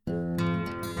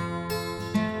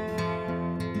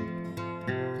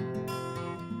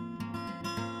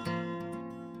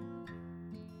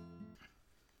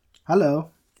Hello,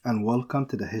 and welcome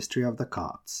to the History of the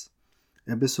Copts,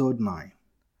 Episode 9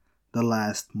 The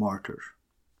Last Martyr.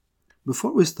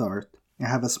 Before we start, I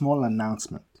have a small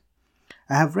announcement.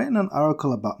 I have written an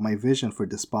article about my vision for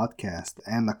this podcast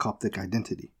and the Coptic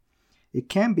identity. It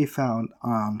can be found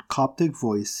on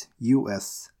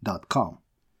CopticVoiceUS.com.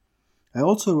 I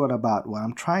also wrote about what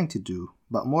I'm trying to do,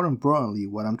 but more importantly,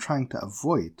 what I'm trying to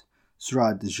avoid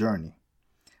throughout this journey.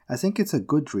 I think it's a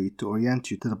good read to orient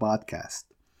you to the podcast,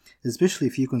 especially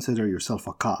if you consider yourself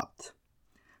a Copt.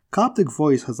 Coptic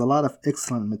Voice has a lot of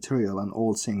excellent material on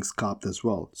all things Copt as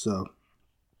well, so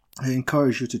I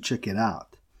encourage you to check it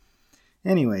out.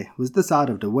 Anyway, with this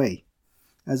out of the way,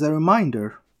 as a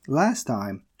reminder, last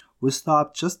time we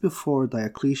stopped just before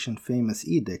Diocletian's famous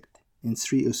edict in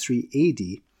 303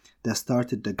 AD that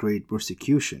started the Great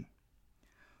Persecution.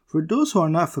 For those who are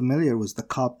not familiar with the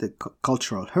Coptic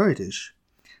cultural heritage,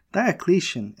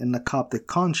 Diocletian in the Coptic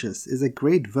conscience is a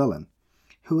great villain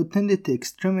who intended to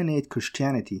exterminate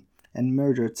Christianity and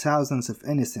murdered thousands of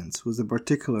innocents with a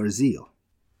particular zeal.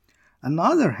 On the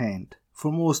other hand,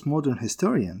 for most modern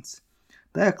historians,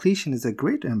 Diocletian is a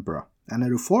great emperor and a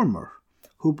reformer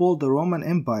who pulled the Roman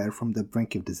Empire from the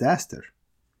brink of disaster.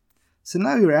 So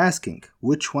now you're asking,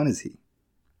 which one is he?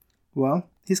 Well,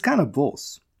 he's kind of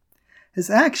both. His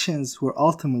actions were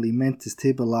ultimately meant to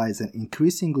stabilize an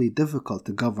increasingly difficult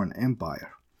to govern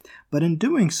empire, but in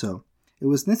doing so, it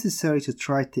was necessary to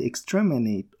try to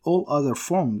exterminate all other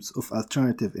forms of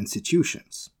alternative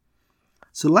institutions.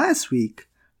 So last week,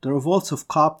 the revolts of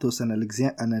Coptos and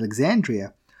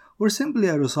Alexandria were simply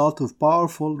a result of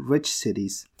powerful, rich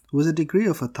cities with a degree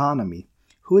of autonomy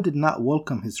who did not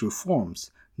welcome his reforms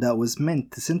that was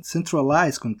meant to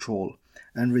centralize control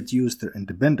and reduce their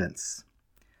independence.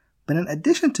 But in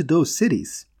addition to those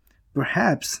cities,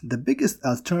 perhaps the biggest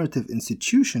alternative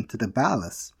institution to the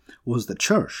palace was the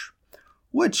church,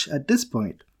 which at this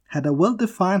point had a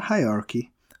well-defined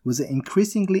hierarchy with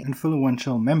increasingly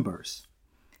influential members.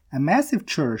 A massive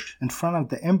church in front of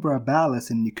the Emperor Palace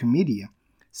in Nicomedia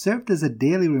served as a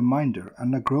daily reminder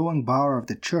on the growing power of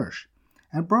the church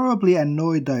and probably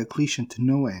annoyed Diocletian to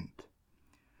no end.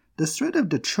 The threat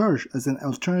of the church as an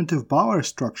alternative power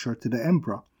structure to the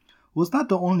emperor was not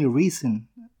the only reason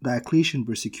Diocletian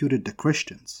persecuted the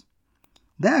Christians.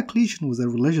 Diocletian was a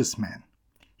religious man.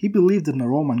 He believed in the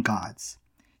Roman gods.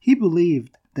 He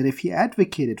believed that if he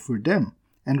advocated for them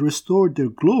and restored their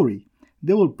glory,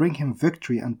 they will bring him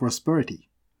victory and prosperity.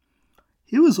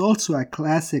 He was also a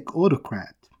classic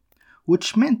autocrat,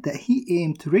 which meant that he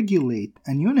aimed to regulate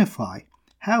and unify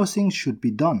how things should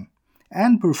be done,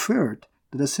 and preferred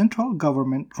that the central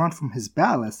government run from his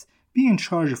palace be in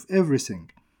charge of everything,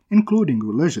 including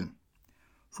religion.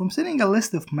 From setting a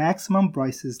list of maximum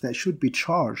prices that should be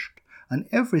charged on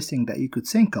everything that you could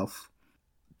think of,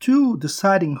 to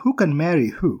deciding who can marry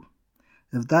who.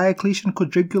 If Diocletian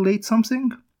could regulate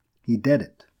something, he did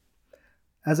it.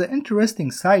 As an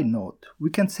interesting side note, we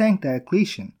can thank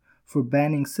Diocletian for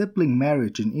banning sibling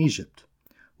marriage in Egypt,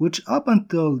 which up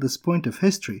until this point of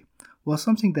history was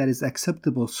something that is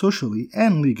acceptable socially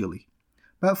and legally,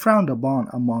 but frowned upon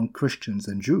among Christians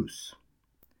and Jews.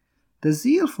 The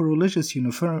zeal for religious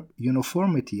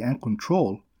uniformity and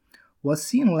control was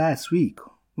seen last week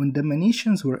when the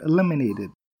Manichaeans were eliminated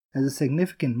as a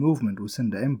significant movement within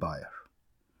the empire.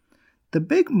 The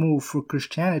big move for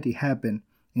Christianity happened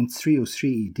in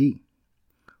 303 AD,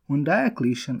 when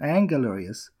Diocletian and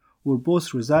Galerius were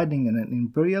both residing in an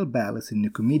imperial palace in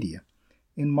Nicomedia,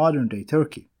 in modern-day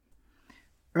Turkey.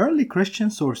 Early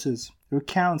Christian sources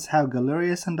recounts how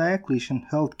Galerius and Diocletian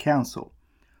held council,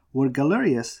 where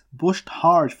Galerius pushed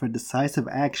hard for decisive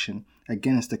action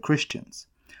against the Christians,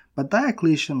 but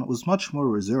Diocletian was much more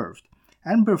reserved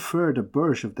and preferred a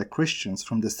purge of the Christians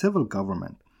from the civil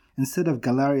government instead of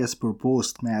Galerius'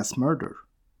 proposed mass murder.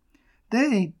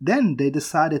 They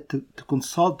decided to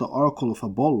consult the oracle of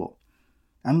Apollo,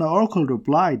 and the oracle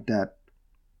replied that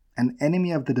an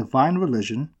enemy of the divine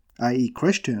religion, i.e.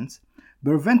 Christians,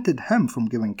 prevented him from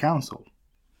giving counsel.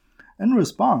 In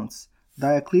response,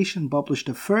 Diocletian published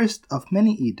the first of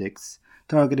many edicts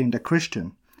targeting the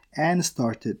Christian and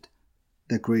started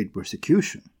the Great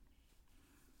Persecution.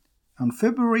 On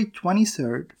February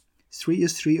 23rd,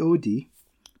 303 AD,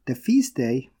 the feast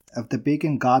day of the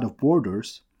pagan god of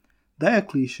borders,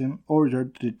 Diocletian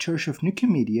ordered the Church of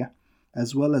Nicomedia,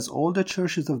 as well as all the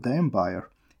churches of the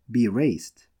empire, be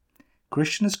razed,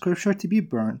 Christian scripture to be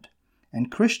burned,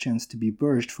 and Christians to be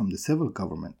purged from the civil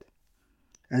government.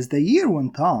 As the year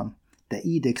went on, the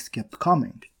edicts kept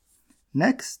coming.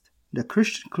 Next, the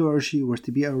Christian clergy were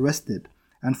to be arrested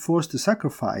and forced to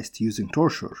sacrifice using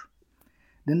torture.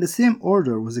 Then the same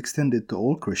order was extended to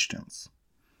all Christians.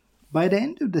 By the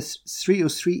end of the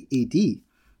 303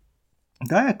 AD,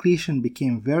 Diocletian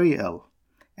became very ill,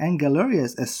 and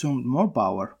Galerius assumed more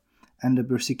power, and the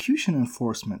persecution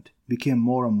enforcement became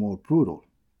more and more brutal.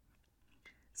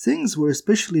 Things were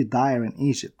especially dire in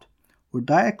Egypt, where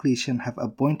Diocletian had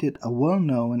appointed a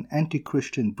well-known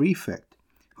anti-Christian prefect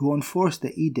who enforced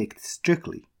the edict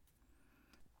strictly.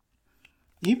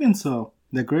 Even so,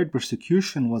 the Great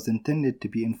Persecution was intended to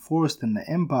be enforced in the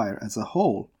empire as a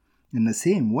whole. In the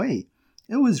same way,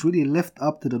 it was really left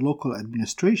up to the local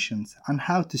administrations on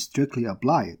how to strictly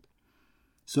apply it.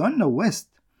 So in the West,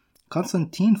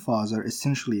 Constantine Father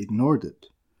essentially ignored it,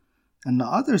 and the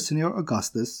other senior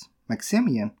Augustus,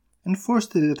 Maximian,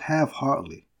 enforced it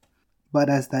half-heartedly. But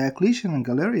as Diocletian and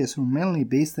Galerius were mainly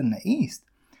based in the East,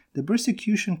 the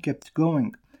persecution kept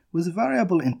going with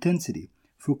variable intensity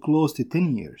for close to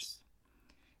 10 years.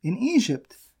 In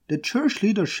Egypt, the church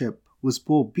leadership with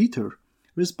Pope Peter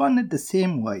responded the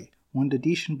same way when the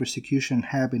Decian persecution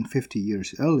happened 50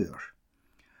 years earlier.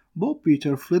 Pope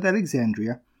Peter fled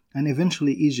Alexandria and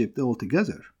eventually Egypt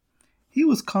altogether. He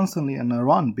was constantly on a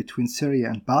run between Syria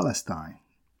and Palestine.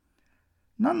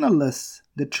 Nonetheless,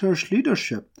 the church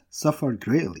leadership suffered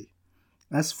greatly,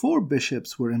 as 4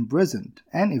 bishops were imprisoned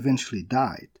and eventually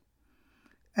died.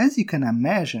 As you can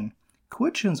imagine,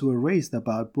 questions were raised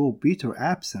about Pope Peter's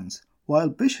absence while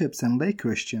bishops and lay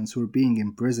Christians were being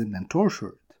imprisoned and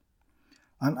tortured.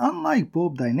 And unlike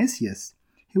Pope Dionysius,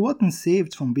 he wasn't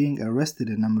saved from being arrested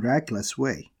in a miraculous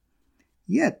way.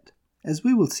 Yet, as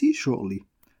we will see shortly,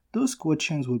 those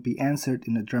questions will be answered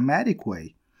in a dramatic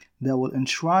way that will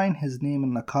enshrine his name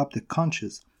in the Coptic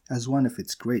conscience as one of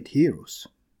its great heroes.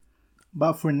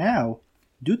 But for now,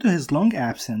 due to his long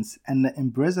absence and the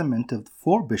imprisonment of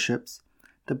 4 bishops,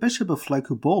 the Bishop of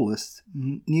Lycopolis,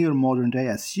 near modern-day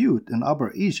Asyut in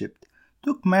Upper Egypt,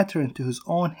 took matter into his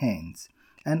own hands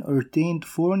and ordained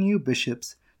 4 new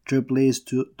bishops to replace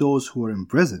those who were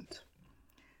imprisoned.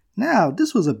 Now,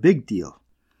 this was a big deal.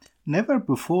 Never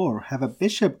before have a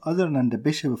bishop other than the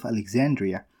Bishop of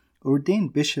Alexandria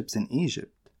ordained bishops in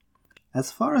Egypt.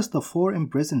 As far as the 4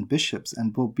 imprisoned bishops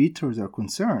and Pope Peter are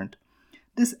concerned,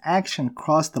 this action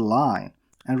crossed the line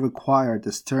and required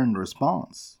a stern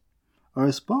response. A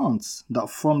response that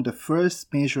formed the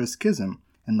first major schism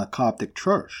in the Coptic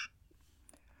Church.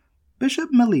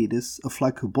 Bishop Mellitus of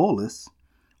Lycopolis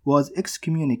was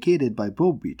excommunicated by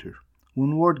Pope Peter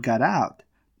when word got out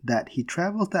that he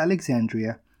traveled to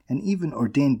Alexandria and even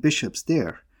ordained bishops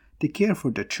there to care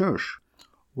for the church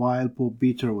while Pope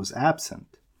Peter was absent.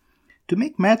 To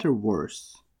make matters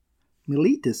worse,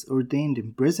 Mellitus ordained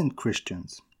imprisoned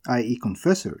Christians, i.e.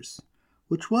 confessors,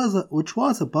 which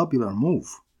was a popular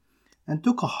move, and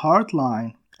took a hard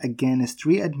line against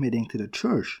readmitting to the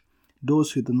church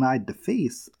those who denied the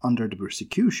faith under the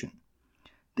persecution.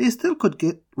 They still could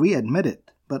get readmitted,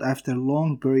 but after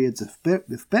long periods of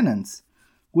penance,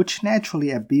 which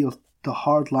naturally appealed to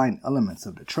hardline elements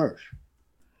of the church.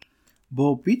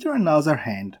 Pope Peter, on the other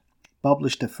hand,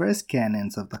 published the first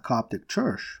canons of the Coptic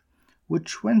Church,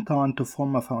 which went on to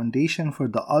form a foundation for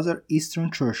the other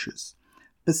Eastern churches,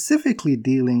 specifically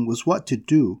dealing with what to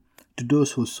do to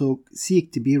those who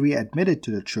seek to be readmitted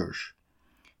to the church.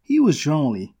 He was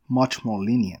generally much more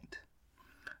lenient.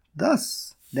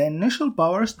 Thus, the initial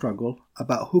power struggle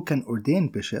about who can ordain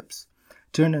bishops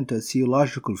turned into a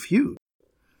theological feud.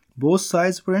 Both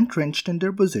sides were entrenched in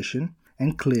their position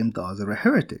and claimed the other a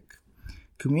heretic.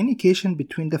 Communication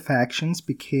between the factions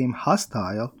became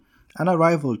hostile and a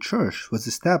rival church was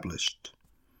established.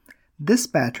 This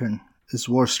pattern is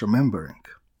worth remembering.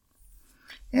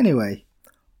 Anyway,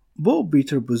 Pope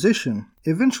Peter's position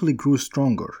eventually grew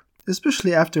stronger,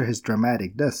 especially after his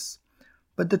dramatic death,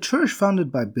 but the church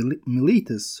founded by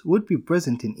Mellitus would be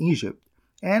present in Egypt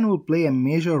and would play a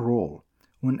major role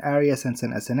when Arius and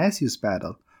St. Athanasius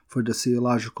battled for the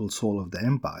theological soul of the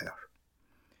empire.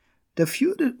 The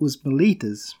feud with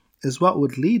Mellitus is what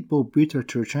would lead Pope Peter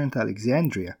to return to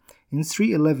Alexandria in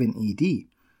 311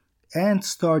 AD and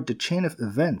start the chain of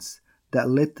events that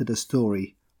led to the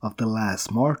story of the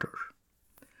last martyr.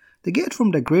 To get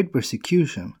from the Great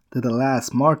Persecution to the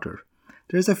last martyr,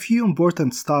 there's a few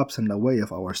important stops in the way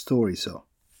of our story so.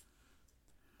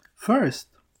 First,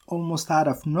 almost out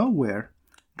of nowhere,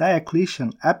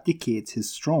 Diocletian abdicates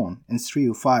his throne in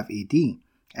 305 AD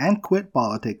and quit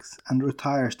politics and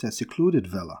retires to a secluded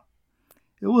villa.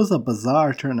 It was a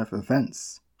bizarre turn of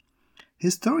events.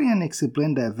 Historians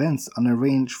explain the events on a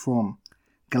range from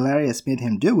Galerius made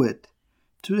him do it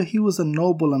to he was a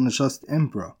noble and a just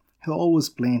emperor who always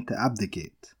planned to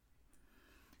abdicate.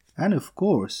 And of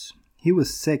course, he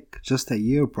was sick just a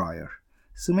year prior,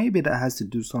 so maybe that has to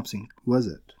do something with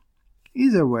it.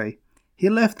 Either way, He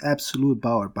left absolute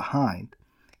power behind,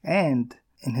 and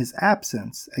in his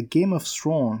absence, a Game of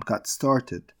Thrones got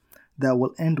started that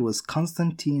will end with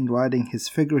Constantine riding his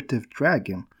figurative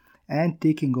dragon and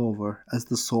taking over as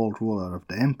the sole ruler of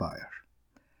the empire.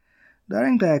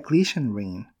 During Diocletian's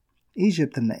reign,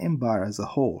 Egypt and the empire as a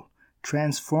whole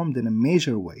transformed in a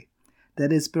major way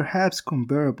that is perhaps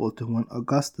comparable to when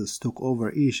Augustus took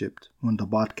over Egypt when the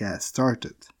podcast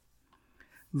started.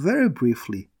 Very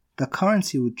briefly, the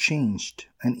currency was changed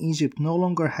and Egypt no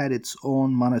longer had its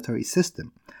own monetary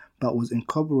system but was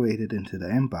incorporated into the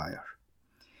empire.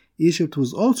 Egypt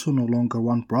was also no longer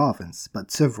one province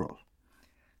but several.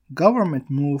 Government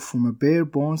moved from a bare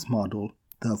bones model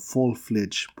to a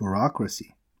full-fledged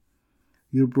bureaucracy.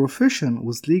 Your profession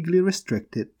was legally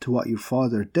restricted to what your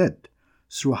father did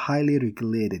through highly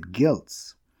regulated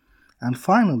guilds. And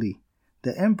finally,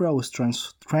 the emperor was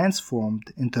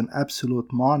transformed into an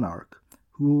absolute monarch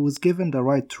who was given the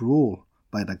right to rule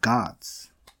by the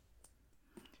gods.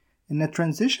 In the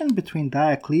transition between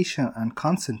Diocletian and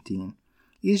Constantine,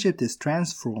 Egypt is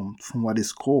transformed from what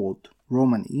is called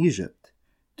Roman Egypt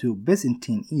to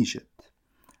Byzantine Egypt.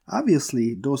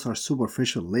 Obviously, those are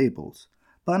superficial labels,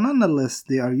 but nonetheless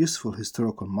they are useful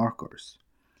historical markers.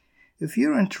 If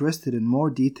you're interested in more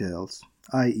details,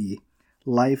 i.e.,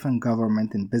 life and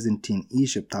government in Byzantine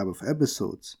Egypt type of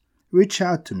episodes, reach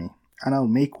out to me and I'll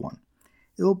make one.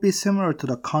 It will be similar to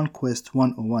the Conquest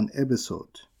 101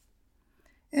 episode.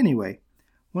 Anyway,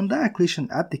 when Diocletian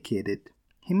abdicated,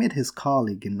 he made his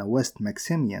colleague in the West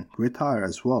Maximian retire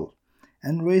as well,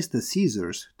 and raised the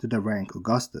Caesars to the rank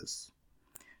Augustus.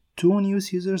 2 new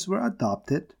Caesars were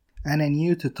adopted, and a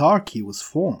new Tetrarchy was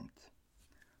formed.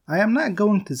 I am not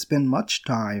going to spend much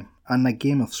time on the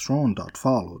Game of Thrones that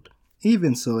followed,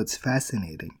 even so it's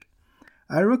fascinating.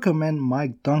 I recommend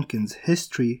Mike Duncan's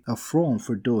History of Rome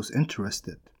for those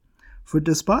interested. For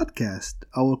this podcast,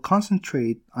 I will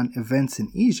concentrate on events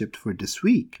in Egypt for this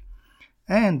week,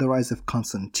 and the rise of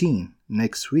Constantine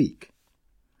next week.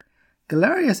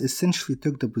 Galerius essentially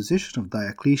took the position of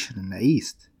Diocletian in the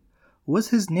east, with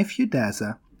his nephew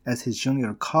Daza as his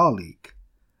junior colleague,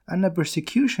 and the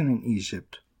persecution in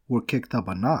Egypt were kicked up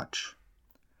a notch.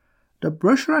 The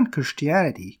pressure on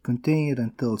Christianity continued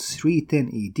until 310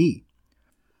 AD,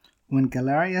 when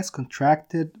Galerius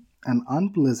contracted an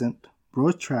unpleasant,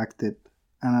 protracted,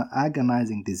 and an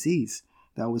agonizing disease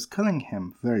that was killing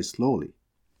him very slowly.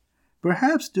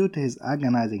 Perhaps due to his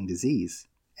agonizing disease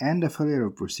and the failure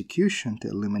of persecution to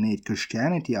eliminate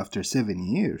Christianity after 7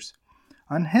 years,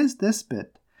 on his deathbed,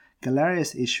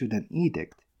 Galerius issued an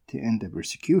edict to end the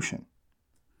persecution.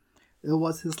 It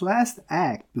was his last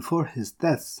act before his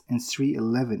death in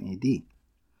 311 AD.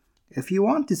 If you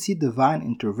want to see divine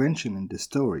intervention in this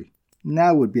story,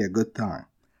 now would be a good time,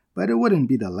 but it wouldn't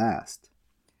be the last.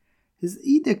 His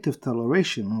edict of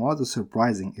toleration was a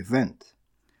surprising event.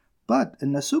 But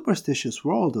in the superstitious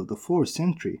world of the 4th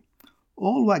century,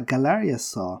 all what Galerius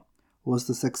saw was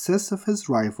the success of his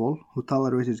rival who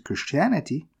tolerated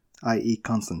Christianity, i.e.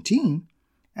 Constantine,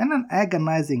 and an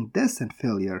agonizing death and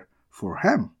failure for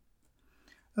him.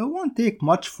 It won't take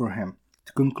much for him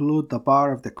to conclude the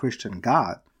power of the Christian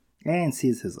God and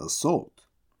seize his assault.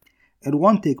 It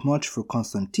won't take much for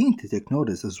Constantine to take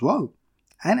notice as well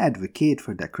and advocate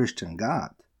for the Christian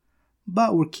God.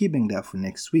 But we're keeping that for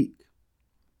next week.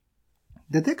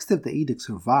 The text of the edict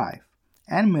survived,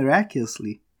 and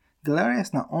miraculously,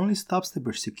 Galerius not only stops the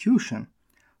persecution,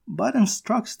 but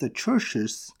instructs the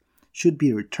churches should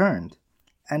be returned,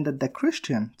 and that the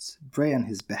Christians pray on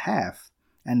his behalf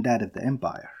and that of the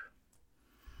empire.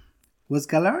 With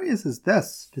Galerius'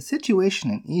 death, the situation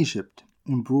in Egypt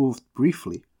improved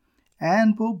briefly,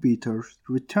 and Pope Peter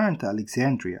returned to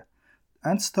Alexandria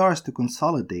and starts to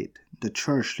consolidate the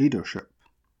church leadership.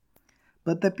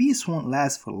 But the peace won't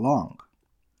last for long.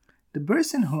 The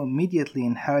person who immediately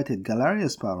inherited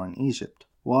Galerius' power in Egypt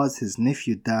was his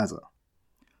nephew Daza,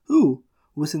 who,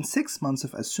 within 6 months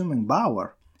of assuming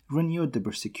power, renewed the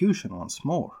persecution once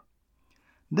more.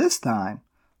 This time,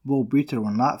 Pope Peter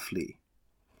will not flee.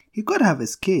 He could have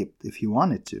escaped if he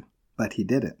wanted to, but he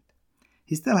didn't.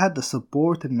 He still had the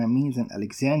support and the means in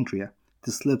Alexandria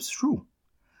to slip through,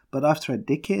 but after a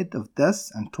decade of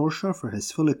death and torture for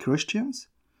his fellow Christians,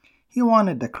 he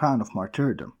wanted the crown of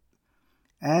martyrdom,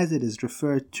 as it is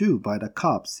referred to by the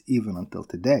Copts even until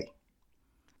today.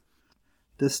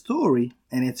 The story,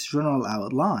 in its general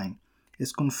outline,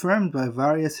 is confirmed by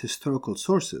various historical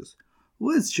sources,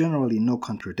 with generally no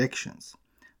contradictions,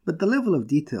 but the level of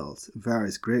details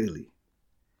varies greatly.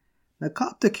 The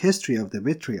Coptic history of the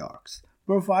patriarchs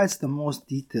provides the most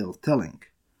detailed telling.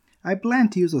 I plan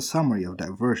to use a summary of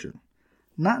that version.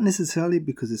 not necessarily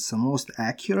because it's the most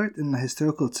accurate in the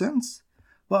historical sense,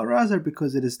 but rather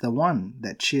because it is the one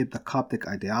that shaped the Coptic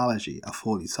ideology of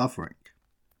holy suffering.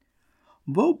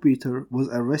 Bo Peter was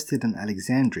arrested in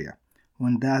Alexandria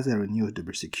when Daza renewed the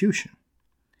persecution.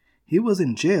 He was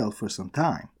in jail for some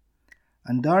time,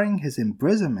 and during his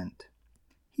imprisonment,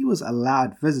 he was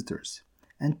allowed visitors,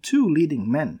 and two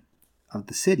leading men of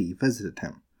the city visited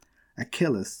him,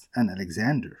 Achilles and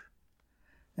Alexander.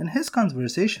 In his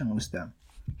conversation with them,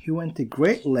 he went to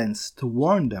great lengths to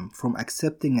warn them from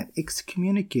accepting an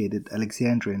excommunicated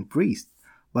Alexandrian priest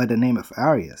by the name of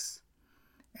Arius,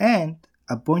 and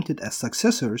appointed as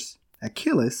successors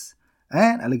Achilles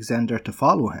and Alexander to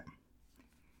follow him.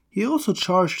 He also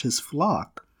charged his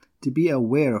flock to be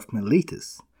aware of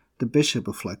Miletus, the bishop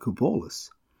of Lycopolis,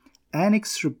 and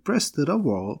express to the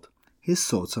world his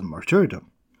thoughts on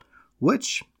martyrdom,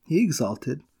 which he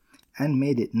exalted and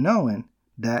made it known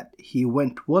that he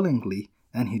went willingly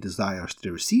and he desires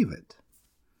to receive it.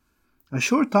 A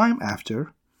short time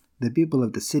after, the people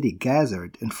of the city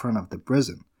gathered in front of the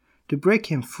prison to break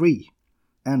him free,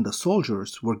 and the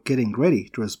soldiers were getting ready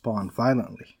to respond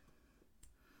violently.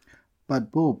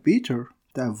 But Bo Peter,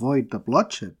 to avoid the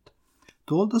bloodshed,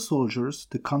 told the soldiers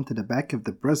to come to the back of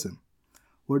the prison,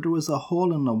 where there was a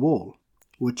hole in the wall,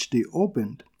 which they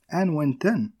opened and went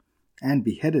in and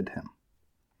beheaded him.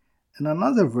 In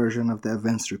another version of the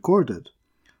events recorded,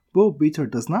 Bo Peter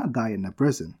does not die in the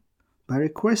prison, but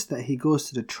requests that he goes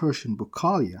to the church in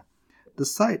Bucalia, the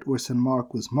site where St.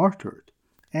 Mark was martyred,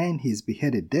 and he is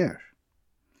beheaded there.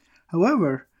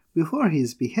 However, before he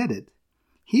is beheaded,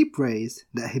 he prays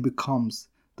that he becomes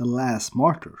the last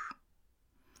martyr.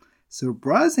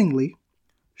 Surprisingly,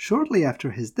 shortly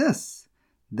after his death,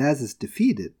 Daz is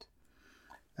defeated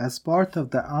as part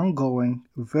of the ongoing,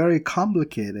 very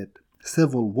complicated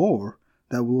civil war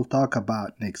that we'll talk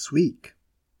about next week.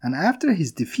 And after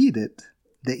he's defeated,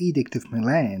 the Edict of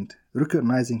Milan,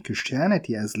 recognizing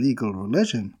Christianity as legal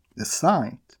religion, is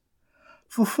signed,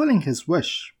 fulfilling his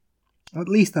wish, at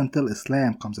least until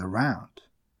Islam comes around.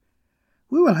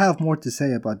 We will have more to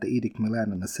say about the Edict of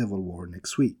Milan and the Civil War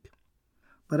next week.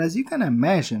 But as you can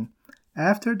imagine,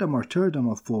 after the martyrdom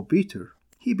of Bo Peter,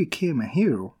 he became a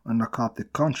hero in the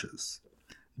Coptic conscience,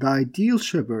 the ideal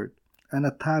shepherd and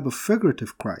a type of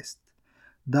figurative Christ,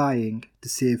 dying to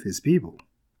save his people.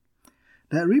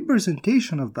 That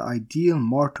representation of the ideal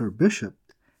martyr bishop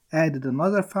added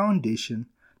another foundation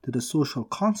to the social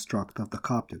construct of the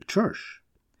Coptic Church.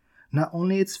 Not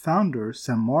only its founder,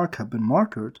 St. Mark, had been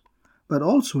martyred, but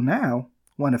also now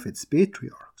one of its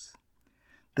patriarchs.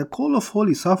 The call of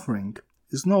holy suffering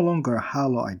is no longer a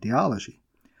hollow ideology,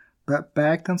 but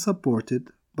backed and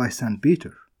supported by St.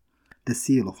 Peter, the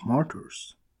seal of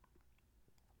martyrs.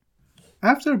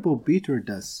 After Bo Peter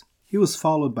dies, he was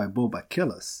followed by Pope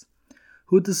Achilles,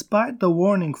 who, despite the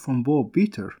warning from Bo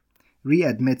Peter,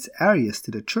 readmits Arius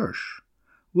to the church,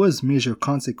 with major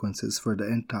consequences for the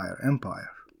entire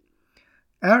empire.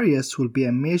 Arius will be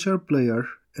a major player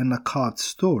in the Copt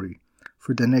story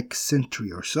for the next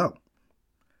century or so.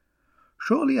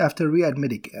 Shortly after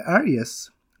readmitting Arius,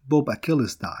 Pope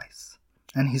Achilles dies,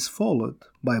 and he's followed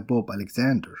by Pope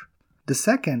Alexander, the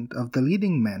second of the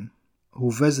leading men who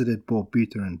visited Bo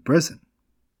Peter in prison.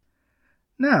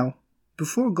 Now,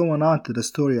 before going on to the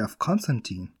story of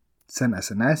Constantine, St.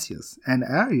 Athanasius, and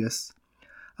Arius,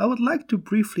 I would like to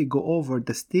briefly go over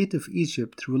the state of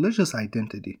Egypt's religious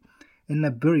identity in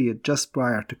the period just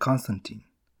prior to Constantine,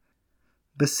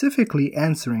 specifically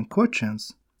answering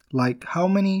questions like how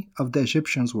many of the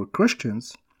Egyptians were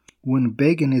Christians when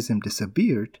paganism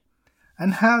disappeared,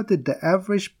 and how did the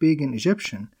average pagan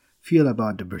Egyptian feel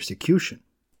about the persecution.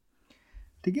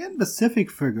 To get specific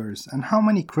figures on how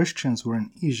many Christians were in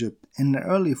Egypt in the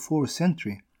early 4th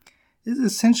century is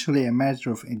essentially a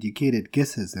matter of educated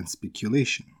guesses and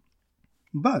speculation.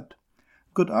 But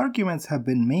good arguments have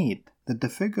been made that the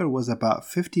figure was about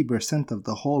 50% of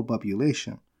the whole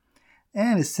population,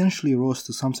 and essentially rose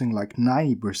to something like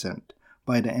 90%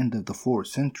 by the end of the 4th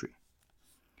century.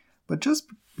 But just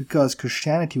because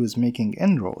Christianity was making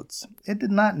inroads, it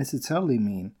did not necessarily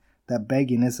mean that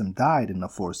paganism died in the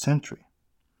 4th century.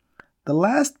 The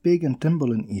last pagan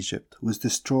temple in Egypt was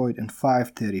destroyed in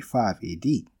 535 AD,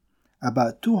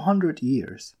 about 200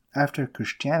 years after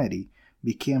Christianity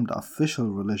became the official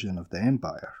religion of the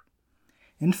empire.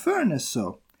 In fairness,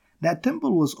 though, that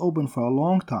temple was open for a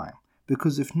long time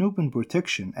because of Nubian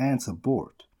protection and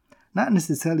support, not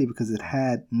necessarily because it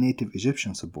had native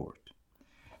Egyptian support.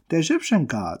 The Egyptian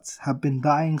gods have been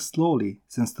dying slowly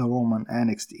since the Roman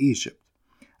annexed Egypt,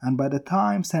 and by the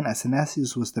time St.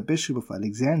 Athanasius was the bishop of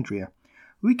Alexandria,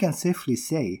 we can safely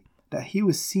say that he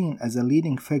was seen as a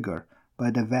leading figure by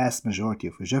the vast majority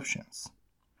of Egyptians.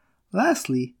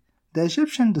 Lastly, the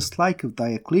Egyptian dislike of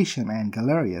Diocletian and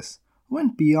Galerius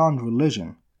went beyond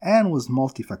religion and was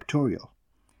multifactorial.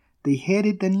 They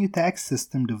hated the new tax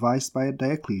system devised by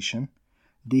Diocletian,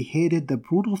 they hated the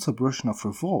brutal suppression of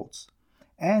revolts,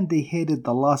 and they hated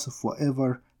the loss of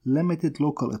whatever limited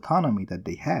local autonomy that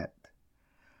they had.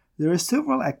 There are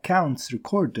several accounts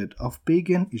recorded of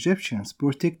pagan Egyptians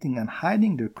protecting and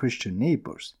hiding their Christian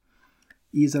neighbors,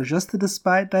 either just to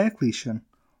despite Diocletian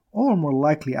or more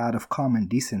likely out of common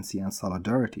decency and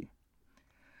solidarity.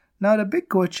 Now the big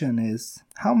question is,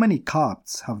 how many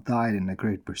Copts have died in the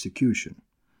Great Persecution?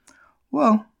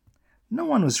 Well, no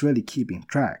one was really keeping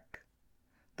track.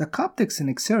 The Coptic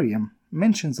Synaxarium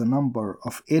mentions a number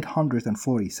of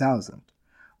 840,000,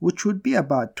 which would be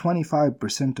about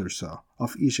 25% or so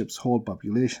of Egypt's whole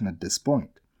population at this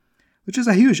point, which is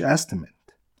a huge estimate.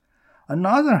 On the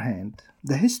other hand,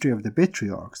 the history of the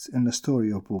patriarchs in the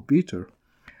story of Pope Peter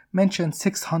mentions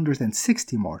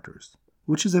 660 martyrs,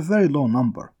 which is a very low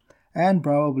number, and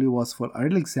probably was for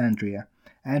Alexandria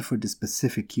and for this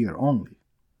specific year only.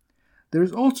 There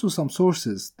is also some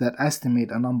sources that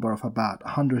estimate a number of about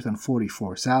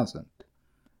 144,000.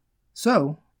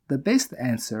 So, the best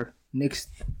answer, next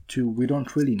to we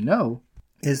don't really know,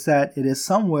 is that it is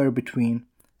somewhere between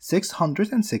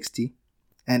 660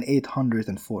 and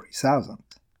 840,000.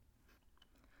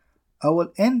 I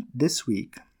will end this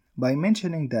week by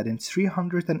mentioning that in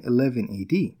 311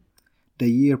 AD, the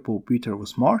year Pope Peter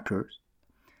was martyred,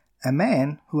 a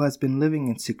man who has been living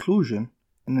in seclusion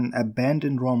in an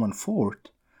abandoned Roman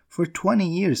fort for 20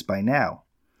 years by now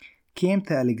came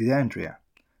to Alexandria,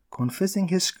 confessing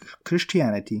his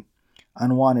Christianity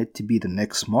and wanted to be the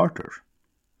next martyr.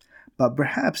 But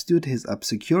perhaps due to his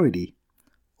obscurity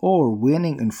or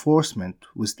waning enforcement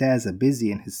with Daza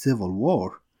busy in his civil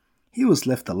war, he was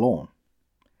left alone.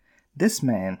 This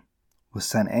man was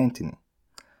St. Anthony,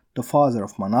 the father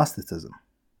of monasticism.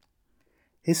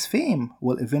 His fame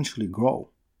will eventually grow,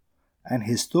 and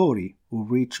his story will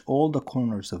reach all the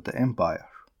corners of the empire.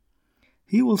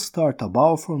 He will start a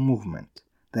powerful movement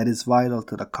that is vital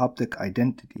to the Coptic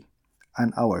identity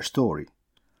and our story,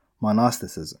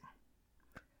 monasticism.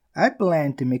 I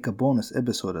plan to make a bonus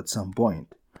episode at some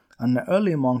point on the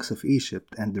early monks of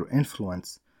Egypt and their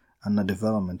influence on the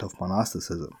development of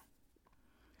monasticism.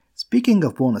 Speaking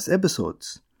of bonus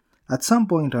episodes, at some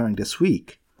point during this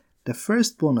week, the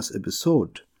first bonus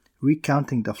episode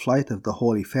recounting the flight of the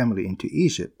Holy Family into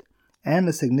Egypt and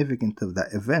the significance of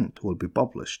that event will be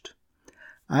published.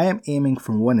 I am aiming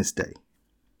for Wednesday.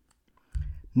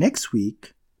 Next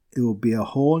week, it will be a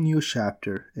whole new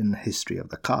chapter in the history of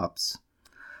the Copts,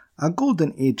 a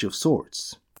golden age of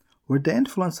sorts, where the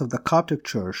influence of the Coptic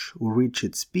Church will reach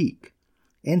its peak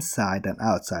inside and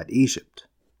outside Egypt.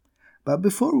 But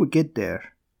before we get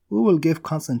there, we will give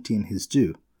Constantine his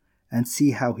due and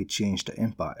see how he changed the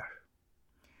empire.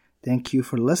 Thank you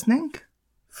for listening,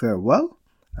 farewell,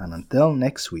 and until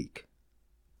next week.